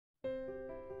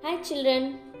Hi children,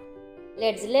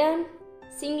 let's learn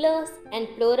singulars and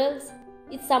plurals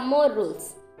with some more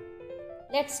rules.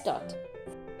 Let's start.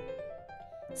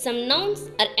 Some nouns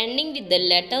are ending with the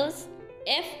letters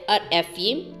F or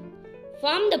FE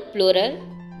form the plural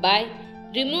by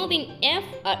removing F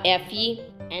or FE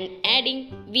and adding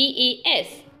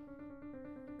VES.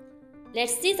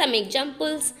 Let's see some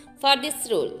examples for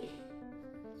this rule.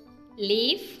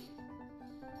 Leaf,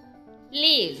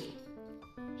 leaves.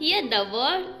 Here the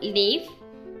word leaf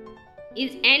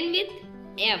is end with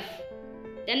F.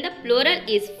 Then the plural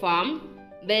is formed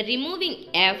by removing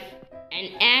F and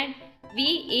add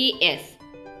VES.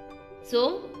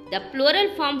 So the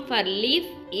plural form for leaf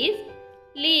is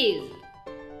leaves.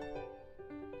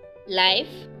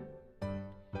 Life,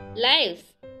 lives.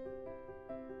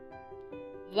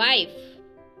 Wife,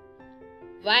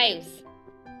 wives.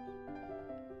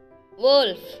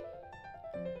 Wolf,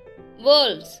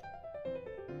 wolves.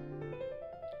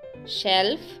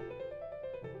 Shelf,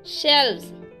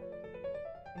 shelves.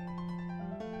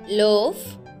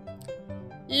 Loaf,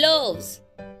 loaves.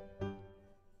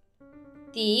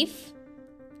 Thief,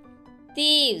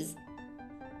 thieves.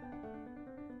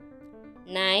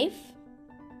 Knife,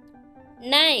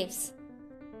 knives.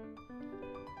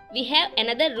 We have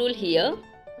another rule here.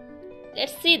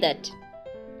 Let's see that.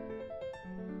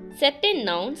 Certain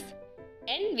nouns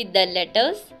end with the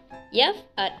letters F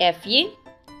or FE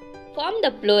form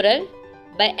the plural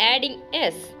by adding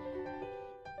S.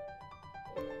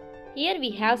 Here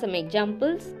we have some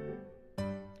examples.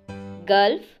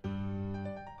 Gulf,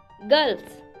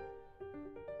 gulfs.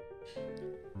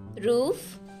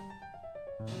 Roof,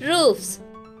 roofs.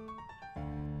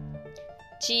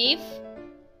 Chief,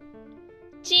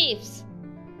 chiefs.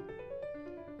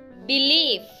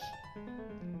 Belief,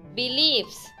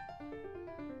 beliefs.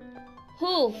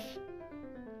 Hoof,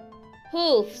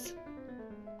 hoofs.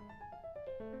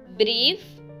 Brief,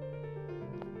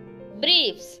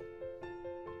 briefs.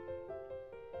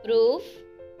 Proof,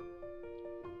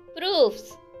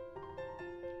 proofs.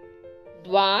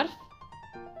 Dwarf,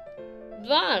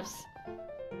 dwarfs.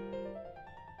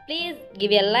 Please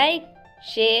give a like,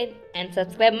 share and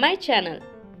subscribe my channel.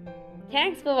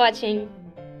 Thanks for watching.